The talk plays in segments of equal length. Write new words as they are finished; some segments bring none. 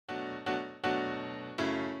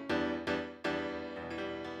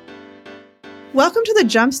Welcome to the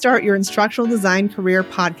Jumpstart Your Instructional Design Career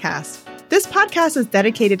podcast. This podcast is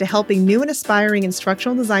dedicated to helping new and aspiring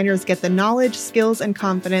instructional designers get the knowledge, skills, and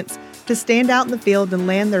confidence to stand out in the field and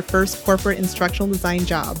land their first corporate instructional design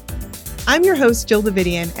job. I'm your host, Jill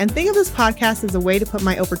Davidian, and think of this podcast as a way to put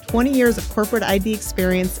my over 20 years of corporate ID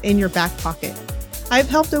experience in your back pocket. I've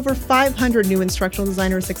helped over 500 new instructional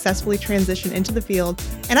designers successfully transition into the field,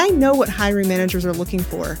 and I know what hiring managers are looking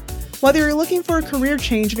for. Whether you're looking for a career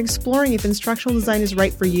change and exploring if instructional design is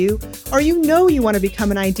right for you, or you know you want to become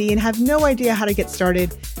an ID and have no idea how to get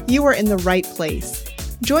started, you are in the right place.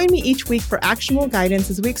 Join me each week for actionable guidance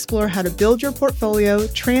as we explore how to build your portfolio,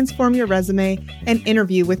 transform your resume, and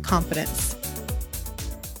interview with confidence.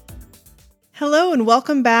 Hello, and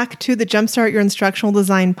welcome back to the Jumpstart Your Instructional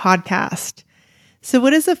Design podcast. So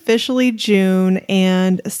it is officially June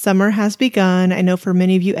and summer has begun. I know for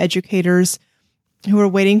many of you educators who are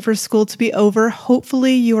waiting for school to be over,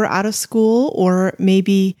 hopefully you are out of school or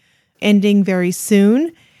maybe ending very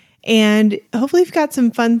soon. And hopefully you've got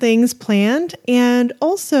some fun things planned, and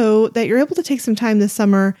also that you're able to take some time this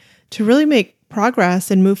summer to really make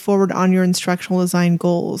progress and move forward on your instructional design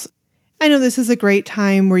goals. I know this is a great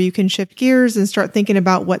time where you can shift gears and start thinking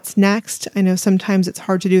about what's next. I know sometimes it's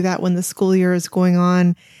hard to do that when the school year is going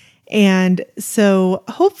on. And so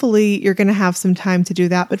hopefully you're going to have some time to do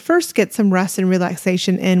that. But first, get some rest and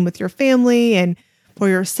relaxation in with your family and for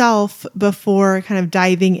yourself before kind of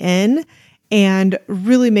diving in and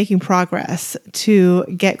really making progress to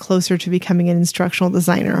get closer to becoming an instructional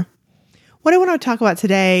designer. What I want to talk about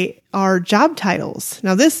today are job titles.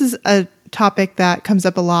 Now, this is a topic that comes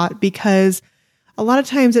up a lot because a lot of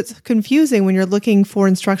times it's confusing when you're looking for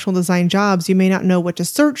instructional design jobs. You may not know what to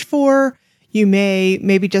search for. You may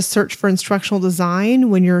maybe just search for instructional design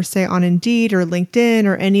when you're, say, on Indeed or LinkedIn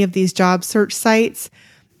or any of these job search sites.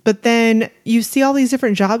 But then you see all these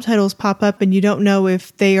different job titles pop up and you don't know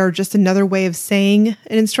if they are just another way of saying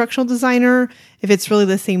an instructional designer, if it's really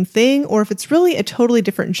the same thing, or if it's really a totally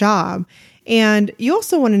different job. And you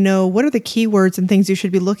also want to know what are the keywords and things you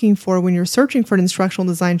should be looking for when you're searching for an instructional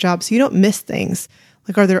design job so you don't miss things.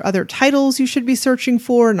 Like, are there other titles you should be searching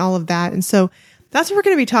for and all of that? And so that's what we're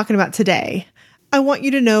going to be talking about today. I want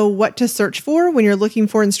you to know what to search for when you're looking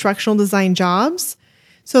for instructional design jobs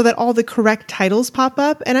so that all the correct titles pop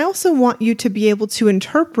up. And I also want you to be able to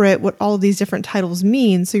interpret what all of these different titles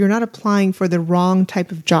mean so you're not applying for the wrong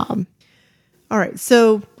type of job. All right,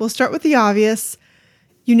 so we'll start with the obvious.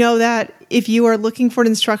 You know that if you are looking for an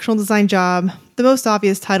instructional design job, the most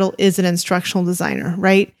obvious title is an instructional designer,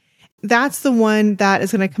 right? That's the one that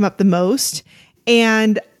is going to come up the most.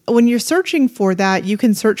 And when you're searching for that, you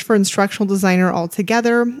can search for instructional designer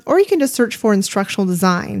altogether, or you can just search for instructional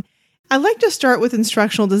design. I like to start with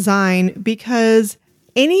instructional design because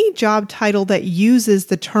any job title that uses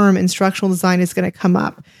the term instructional design is going to come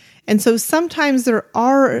up. And so sometimes there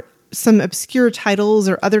are some obscure titles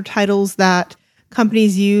or other titles that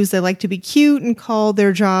companies use. They like to be cute and call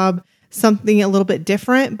their job something a little bit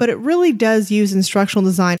different, but it really does use instructional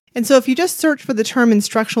design. And so if you just search for the term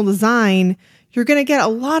instructional design, you're going to get a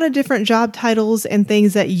lot of different job titles and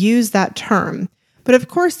things that use that term. But of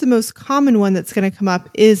course, the most common one that's going to come up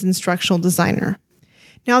is instructional designer.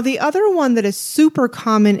 Now, the other one that is super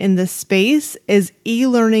common in this space is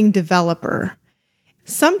e-learning developer.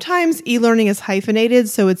 Sometimes e-learning is hyphenated,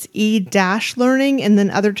 so it's e-learning, and then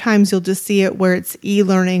other times you'll just see it where it's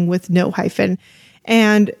e-learning with no hyphen.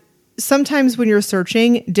 And sometimes when you're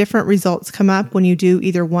searching, different results come up when you do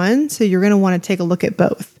either one, so you're going to want to take a look at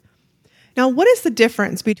both. Now, what is the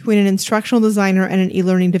difference between an instructional designer and an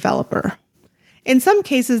e-learning developer? In some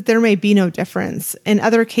cases, there may be no difference. In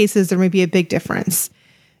other cases, there may be a big difference.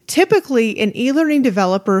 Typically, an e-learning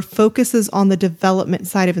developer focuses on the development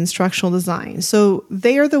side of instructional design. So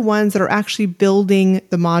they are the ones that are actually building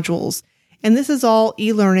the modules. And this is all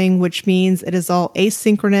e-learning, which means it is all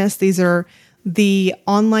asynchronous. These are the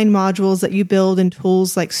online modules that you build in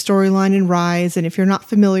tools like Storyline and Rise. And if you're not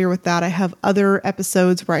familiar with that, I have other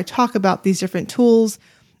episodes where I talk about these different tools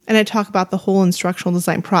and I talk about the whole instructional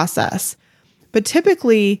design process. But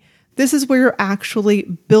typically, this is where you're actually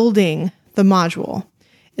building the module.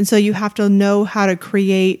 And so you have to know how to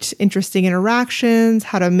create interesting interactions,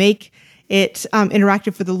 how to make it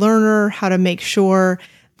interactive for the learner, how to make sure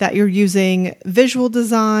that you're using visual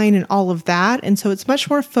design and all of that. And so it's much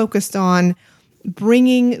more focused on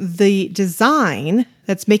bringing the design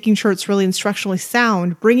that's making sure it's really instructionally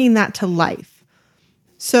sound, bringing that to life.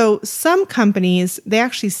 So some companies, they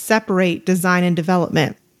actually separate design and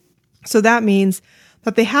development. So that means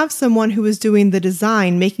that they have someone who is doing the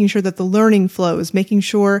design, making sure that the learning flows, making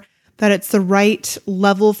sure that it's the right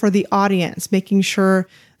level for the audience, making sure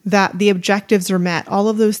that the objectives are met. All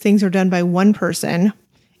of those things are done by one person.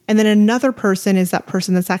 And then another person is that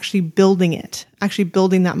person that's actually building it, actually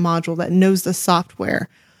building that module, that knows the software.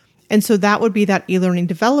 And so that would be that e-learning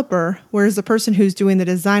developer, whereas the person who's doing the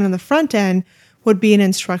design on the front end would be an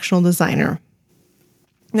instructional designer.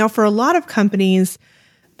 Now, for a lot of companies,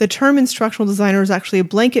 the term instructional designer is actually a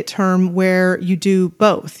blanket term where you do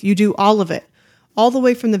both. You do all of it, all the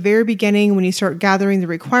way from the very beginning when you start gathering the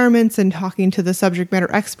requirements and talking to the subject matter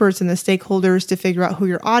experts and the stakeholders to figure out who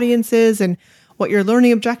your audience is and what your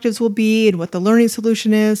learning objectives will be and what the learning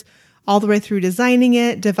solution is, all the way through designing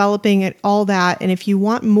it, developing it, all that. And if you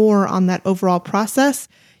want more on that overall process,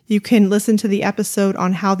 you can listen to the episode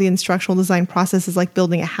on how the instructional design process is like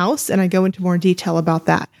building a house, and I go into more detail about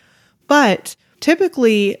that. But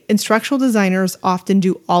typically, instructional designers often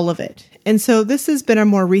do all of it. And so this has been a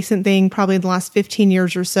more recent thing, probably in the last 15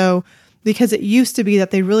 years or so, because it used to be that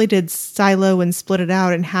they really did silo and split it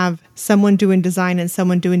out and have someone doing design and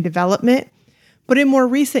someone doing development. But in more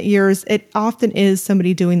recent years, it often is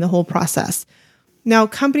somebody doing the whole process. Now,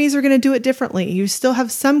 companies are going to do it differently. You still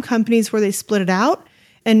have some companies where they split it out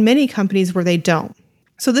and many companies where they don't.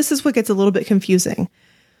 So this is what gets a little bit confusing.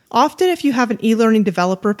 Often, if you have an e-learning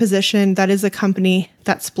developer position, that is a company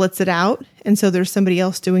that splits it out. And so there's somebody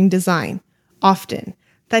else doing design. Often.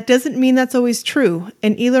 That doesn't mean that's always true.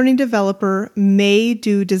 An e-learning developer may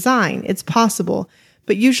do design. It's possible.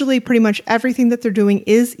 But usually pretty much everything that they're doing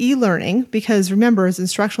is e-learning because remember, as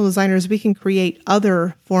instructional designers, we can create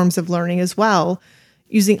other forms of learning as well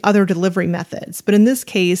using other delivery methods. But in this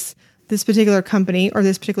case, this particular company or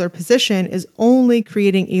this particular position is only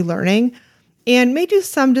creating e-learning and may do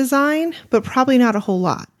some design, but probably not a whole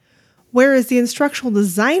lot. Whereas the instructional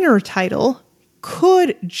designer title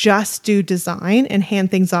could just do design and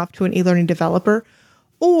hand things off to an e-learning developer,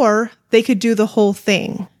 or they could do the whole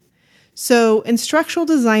thing. So instructional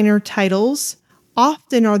designer titles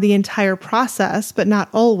often are the entire process, but not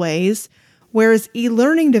always, whereas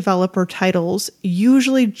e-learning developer titles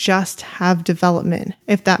usually just have development,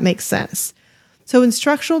 if that makes sense. So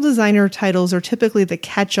instructional designer titles are typically the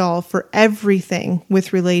catch-all for everything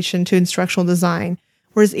with relation to instructional design,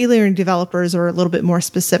 whereas e-learning developers are a little bit more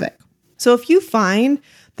specific. So if you find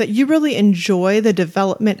that you really enjoy the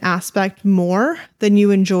development aspect more than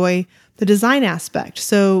you enjoy the design aspect.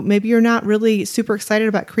 So maybe you're not really super excited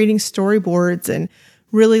about creating storyboards and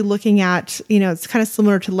really looking at, it's kind of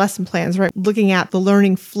similar to lesson plans, right? Looking at the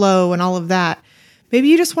learning flow and all of that. Maybe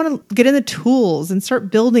you just want to get in the tools and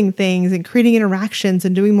start building things and creating interactions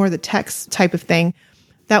and doing more of the text type of thing.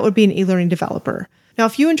 That would be an e-learning developer. Now,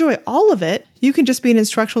 if you enjoy all of it, you can just be an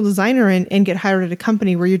instructional designer and get hired at a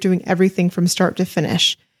company where you're doing everything from start to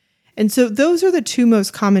finish. And so those are the two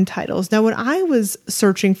most common titles. Now, when I was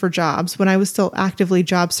searching for jobs, when I was still actively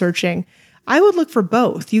job searching, I would look for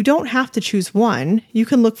both. You don't have to choose one. You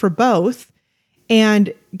can look for both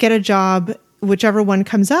and get a job, whichever one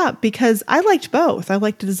comes up, because I liked both. I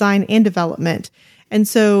liked design and development. And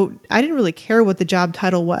so I didn't really care what the job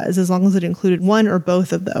title was as long as it included one or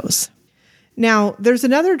both of those. Now, there's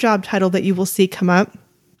another job title that you will see come up,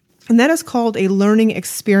 and that is called a learning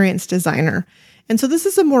experience designer. And so this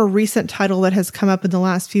is a more recent title that has come up in the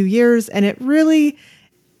last few years, and it really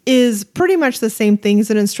is pretty much the same thing as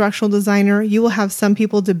an instructional designer. You will have some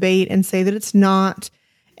people debate and say that it's not,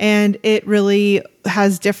 and it really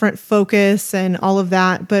has different focus and all of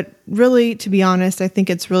that. But really, to be honest, I think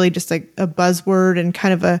it's really just like a buzzword and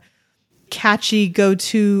kind of a catchy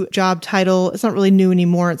go-to job title. It's not really new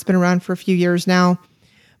anymore. It's been around for a few years now,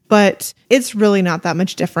 but it's really not that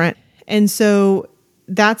much different. And so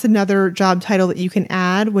that's another job title that you can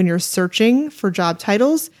add when you're searching for job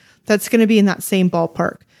titles. That's going to be in that same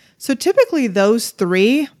ballpark. So typically those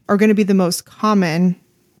three are going to be the most common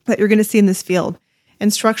that you're going to see in this field: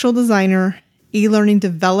 instructional designer, e-learning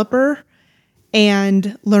developer,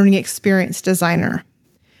 and learning experience designer.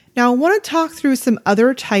 Now, I want to talk through some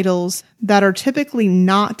other titles that are typically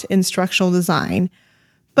not instructional design,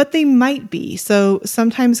 but they might be. So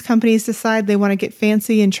sometimes companies decide they want to get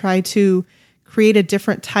fancy and try to create a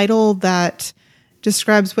different title that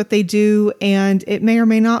describes what they do, and it may or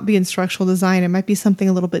may not be instructional design. It might be something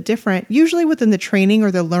a little bit different, usually within the training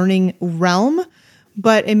or the learning realm,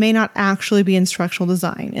 but it may not actually be instructional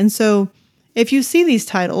design. And so if you see these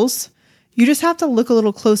titles, you just have to look a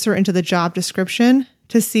little closer into the job description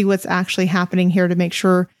to see what's actually happening here to make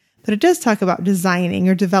sure that it does talk about designing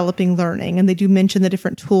or developing learning. And they do mention the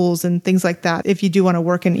different tools and things like that if you do want to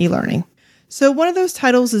work in e-learning. So one of those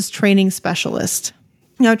titles is training specialist.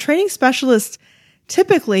 Now, training specialist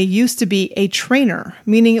typically used to be a trainer,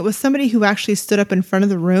 meaning it was somebody who actually stood up in front of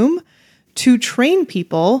the room to train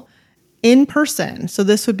people in person. So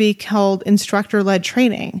this would be called instructor-led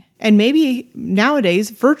training, and maybe nowadays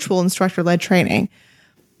virtual instructor-led training.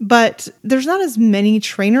 But there's not as many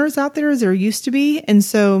trainers out there as there used to be. And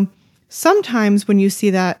so sometimes when you see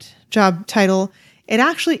that job title, it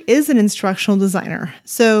actually is an instructional designer.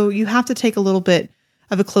 So you have to take a little bit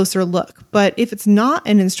of a closer look. But if it's not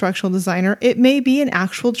an instructional designer, it may be an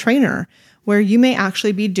actual trainer where you may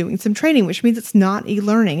actually be doing some training, which means it's not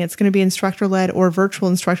e-learning. It's going to be instructor-led or virtual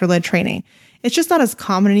instructor-led training. It's just not as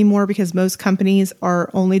common anymore because most companies are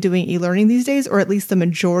only doing e-learning these days, or at least the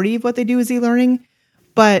majority of what they do is e-learning.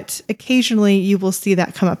 But occasionally you will see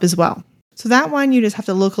that come up as well. So that one, you just have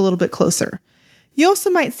to look a little bit closer. You also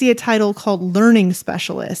might see a title called learning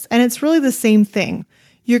specialist, and it's really the same thing.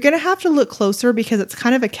 You're going to have to look closer because it's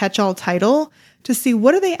kind of a catch-all title to see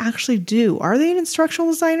what do they actually do. Are they an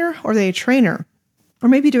instructional designer or are they a trainer? Or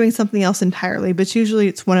maybe doing something else entirely, but usually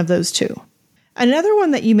it's one of those two. Another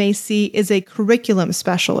one that you may see is a curriculum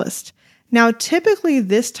specialist. Now, typically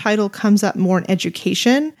this title comes up more in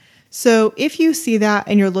education. So if you see that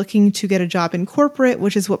and you're looking to get a job in corporate,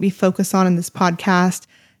 which is what we focus on in this podcast,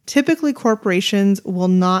 typically corporations will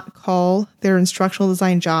not call their instructional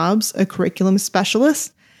design jobs a curriculum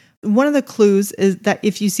specialist. One of the clues is that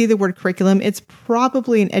if you see the word curriculum, it's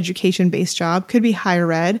probably an education-based job, could be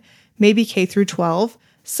higher ed, maybe K through 12,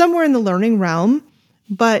 somewhere in the learning realm,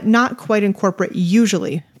 but not quite in corporate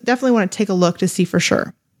usually. Definitely want to take a look to see for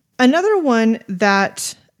sure. Another one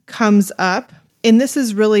that comes up, and this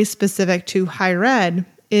is really specific to higher ed,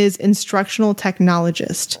 is instructional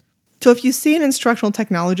technologist. So if you see an instructional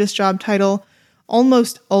technologist job title,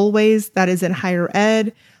 almost always that is in higher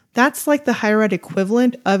ed. That's like the higher ed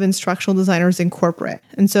equivalent of instructional designers in corporate.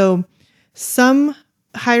 And so some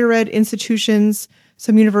higher ed institutions,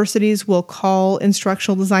 some universities will call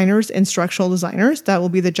instructional designers. That will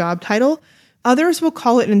be the job title. Others will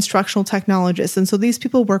call it an instructional technologist. And so these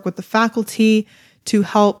people work with the faculty to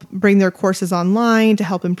help bring their courses online, to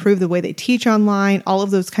help improve the way they teach online, all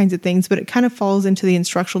of those kinds of things. But it kind of falls into the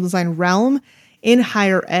instructional design realm in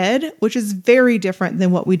higher ed, which is very different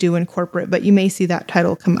than what we do in corporate, but you may see that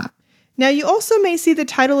title come up. Now, you also may see the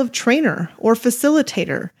title of trainer or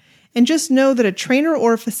facilitator. And just know that a trainer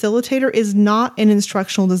or a facilitator is not an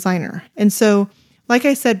instructional designer. And so, like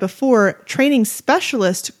I said before, training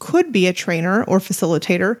specialist could be a trainer or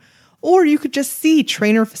facilitator, or you could just see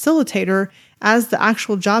trainer facilitator as the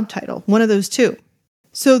actual job title, one of those two.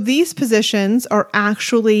 So these positions are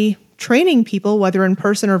actually training people, whether in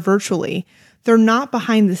person or virtually. They're not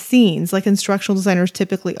behind the scenes like instructional designers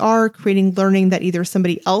typically are, creating learning that either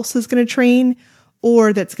somebody else is going to train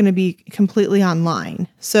or that's going to be completely online.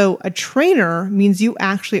 So a trainer means you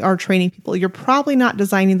actually are training people. You're probably not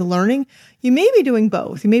designing the learning. You may be doing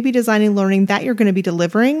both. You may be designing learning that you're going to be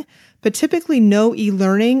delivering, but typically no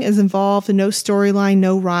e-learning is involved, and no storyline,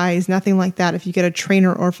 no rise, nothing like that if you get a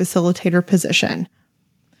trainer or facilitator position.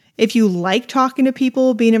 If you like talking to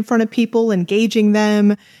people, being in front of people, engaging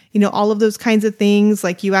them, all of those kinds of things,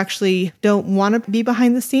 like you actually don't want to be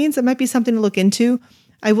behind the scenes, it might be something to look into.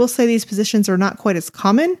 I will say these positions are not quite as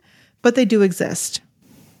common, but they do exist.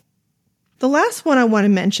 The last one I want to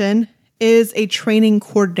mention is a training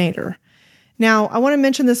coordinator. Now, I want to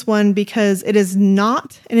mention this one because it is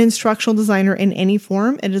not an instructional designer in any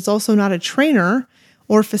form. It is also not a trainer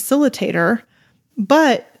or facilitator,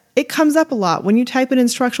 but it comes up a lot. When you type in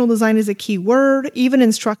instructional design as a keyword, even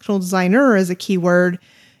instructional designer as a keyword,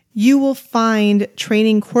 you will find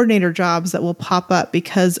training coordinator jobs that will pop up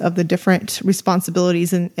because of the different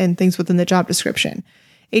responsibilities and things within the job description.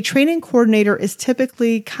 A training coordinator is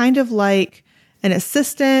typically kind of like an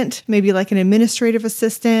assistant, maybe like an administrative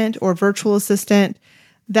assistant or virtual assistant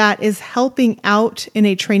that is helping out in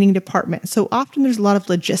a training department. So often there's a lot of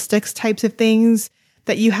logistics types of things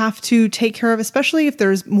that you have to take care of, especially if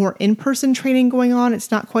there's more in-person training going on.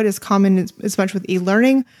 It's not quite as common as much with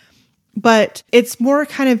e-learning, but it's more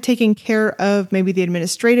kind of taking care of maybe the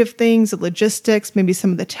administrative things, the logistics, maybe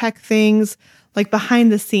some of the tech things, like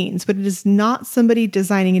behind the scenes. But it is not somebody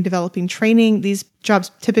designing and developing training. These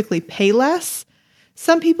jobs typically pay less.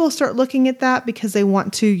 Some people start looking at that because they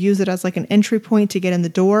want to use it as like an entry point to get in the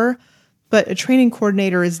door. But a training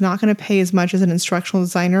coordinator is not going to pay as much as an instructional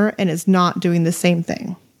designer and is not doing the same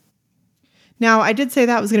thing. Now, I did say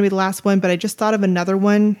that was going to be the last one, but I just thought of another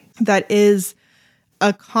one that is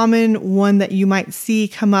a common one that you might see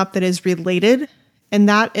come up that is related, and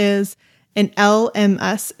that is an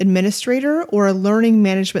LMS administrator or a learning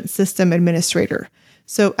management system administrator.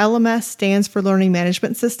 So LMS stands for Learning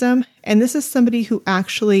Management System, and this is somebody who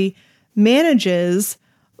actually manages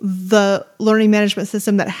the learning management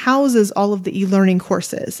system that houses all of the e-learning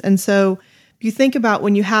courses. And so You think about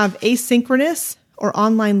when you have asynchronous or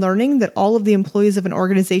online learning that all of the employees of an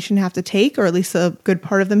organization have to take, or at least a good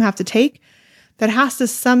part of them have to take, that has to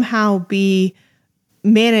somehow be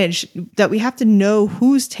managed, that we have to know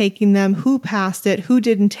who's taking them, who passed it, who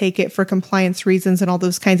didn't take it for compliance reasons and all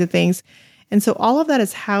those kinds of things. And so all of that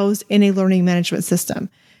is housed in a learning management system.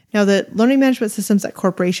 Now, the learning management systems that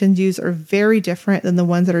corporations use are very different than the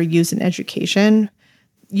ones that are used in education.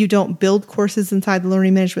 You don't build courses inside the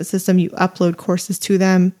learning management system, you upload courses to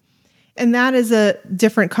them. And that is a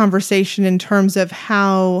different conversation in terms of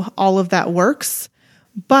how all of that works.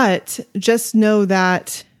 But just know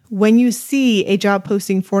that when you see a job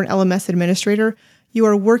posting for an LMS administrator, you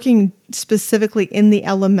are working specifically in the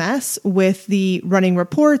LMS with the running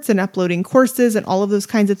reports and uploading courses and all of those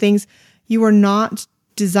kinds of things. You are not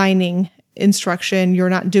designing instruction. You're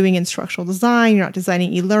not doing instructional design. You're not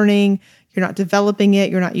designing e-learning. You're not developing it.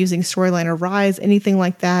 You're not using Storyline or Rise, anything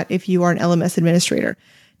like that if you are an LMS administrator.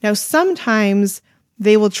 Now, sometimes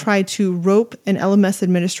they will try to rope an LMS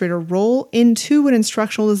administrator role into an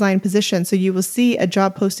instructional design position. So you will see a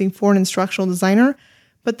job posting for an instructional designer,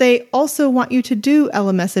 but they also want you to do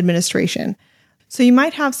LMS administration. So you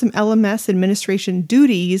might have some LMS administration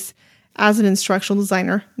duties as an instructional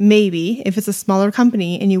designer, maybe if it's a smaller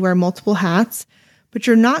company and you wear multiple hats, but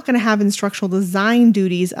you're not going to have instructional design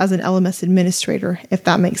duties as an LMS administrator, if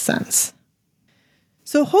that makes sense.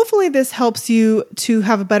 So hopefully this helps you to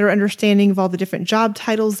have a better understanding of all the different job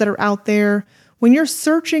titles that are out there. When you're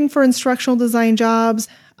searching for instructional design jobs,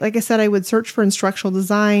 like I said, I would search for instructional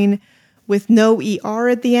design with no ER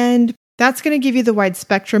at the end. That's going to give you the wide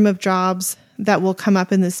spectrum of jobs that will come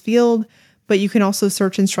up in this field, but you can also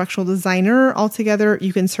search instructional designer altogether.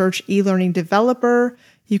 You can search e-learning developer.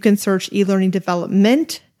 You can search e-learning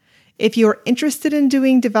development. If you're interested in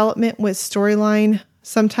doing development with Storyline,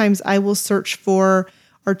 sometimes I will search for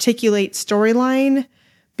Articulate Storyline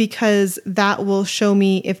because that will show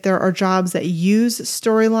me if there are jobs that use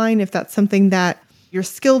Storyline. If that's something that you're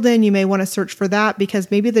skilled in, you may want to search for that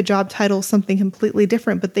because maybe the job title is something completely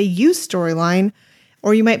different, but they use Storyline.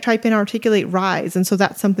 Or you might type in Articulate Rise, and so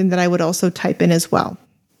that's something that I would also type in as well.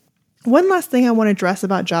 One last thing I want to address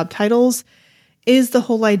about job titles is the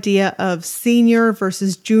whole idea of senior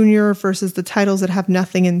versus junior versus the titles that have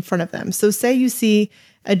nothing in front of them. So say you see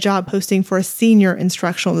a job posting for a senior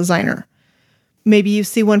instructional designer. Maybe you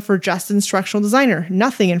see one for just instructional designer,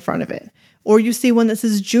 nothing in front of it. Or you see one that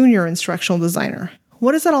says junior instructional designer.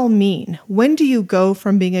 What does that all mean? When do you go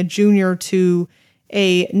from being a junior to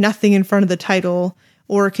a nothing in front of the title?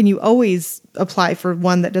 Or can you always apply for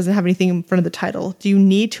one that doesn't have anything in front of the title? Do you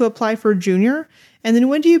need to apply for a junior? And then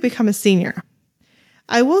when do you become a senior?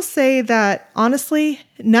 I will say that, honestly,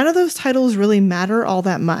 none of those titles really matter all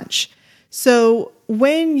that much. So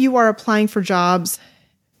when you are applying for jobs,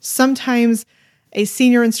 sometimes a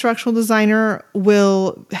senior instructional designer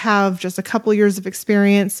will have just a couple years of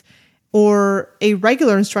experience, or a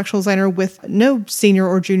regular instructional designer with no senior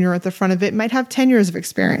or junior at the front of it might have 10 years of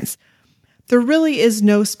experience. There really is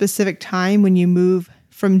no specific time when you move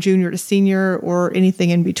from junior to senior or anything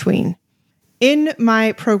in between. In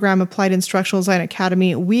my program, Applied Instructional Design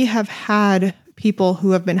Academy, we have had people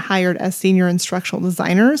who have been hired as senior instructional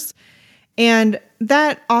designers. And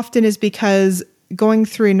that often is because going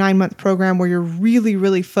through a 9-month program where you're really,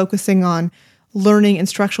 really focusing on learning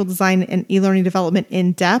instructional design and e-learning development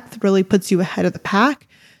in depth really puts you ahead of the pack.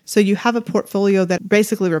 So you have a portfolio that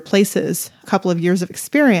basically replaces a couple of years of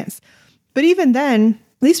experience. But even then,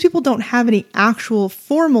 these people don't have any actual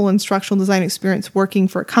formal instructional design experience working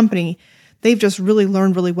for a company. They've just really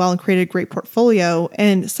learned really well and created a great portfolio.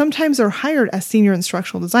 And sometimes they're hired as senior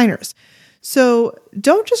instructional designers. So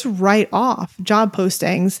don't just write off job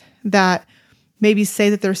postings that maybe say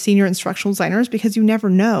that they're senior instructional designers because you never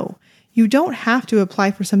know. You don't have to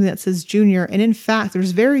apply for something that says junior. And in fact,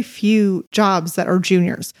 there's very few jobs that are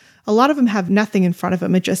juniors. A lot of them have nothing in front of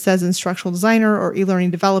them. It just says instructional designer or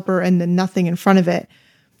e-learning developer and then nothing in front of it.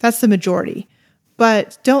 That's the majority.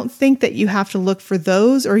 But don't think that you have to look for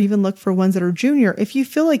those or even look for ones that are junior. If you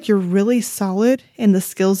feel like you're really solid in the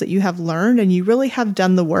skills that you have learned and you really have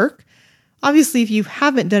done the work, obviously, if you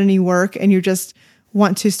haven't done any work and you just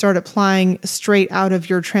want to start applying straight out of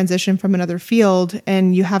your transition from another field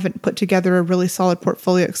and you haven't put together a really solid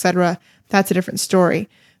portfolio, etc., that's a different story.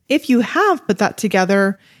 If you have put that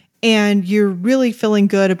together and you're really feeling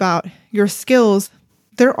good about your skills,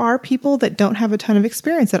 there are people that don't have a ton of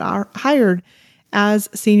experience that are hired as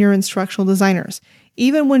senior instructional designers.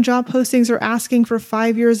 Even when job postings are asking for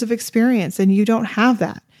 5 years of experience and you don't have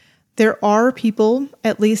that, there are people,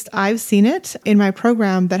 at least I've seen it in my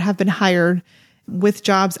program, that have been hired with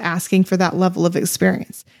jobs asking for that level of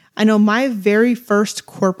experience. I know my very first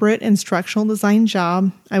corporate instructional design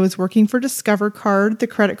job, I was working for Discover Card, the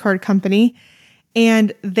credit card company,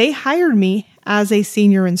 and they hired me as a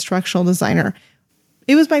senior instructional designer.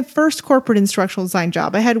 It was my first corporate instructional design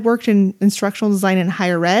job. I had worked in instructional design in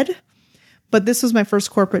higher ed, but this was my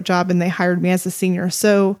first corporate job and they hired me as a senior.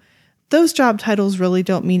 So those job titles really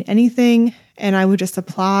don't mean anything, and I would just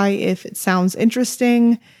apply if it sounds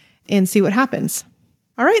interesting and see what happens.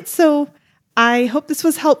 All right, so I hope this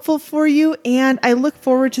was helpful for you, and I look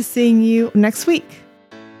forward to seeing you next week.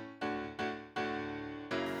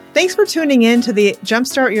 Thanks for tuning in to the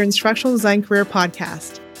Jumpstart Your Instructional Design Career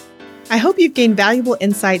podcast. I hope you've gained valuable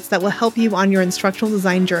insights that will help you on your instructional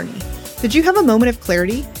design journey. Did you have a moment of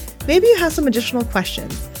clarity? Maybe you have some additional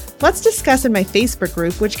questions. Let's discuss in my Facebook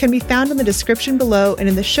group, which can be found in the description below and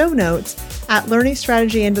in the show notes at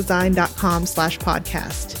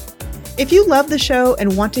learningstrategyanddesign.com/podcast. If you love the show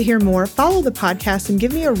and want to hear more, follow the podcast and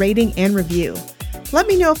give me a rating and review. Let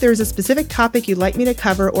me know if there's a specific topic you'd like me to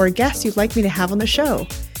cover or a guest you'd like me to have on the show.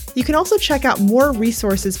 You can also check out more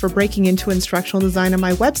resources for breaking into instructional design on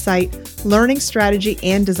my website,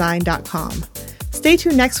 learningstrategyanddesign.com. Stay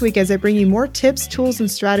tuned next week as I bring you more tips, tools,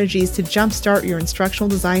 and strategies to jumpstart your instructional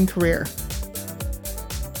design career.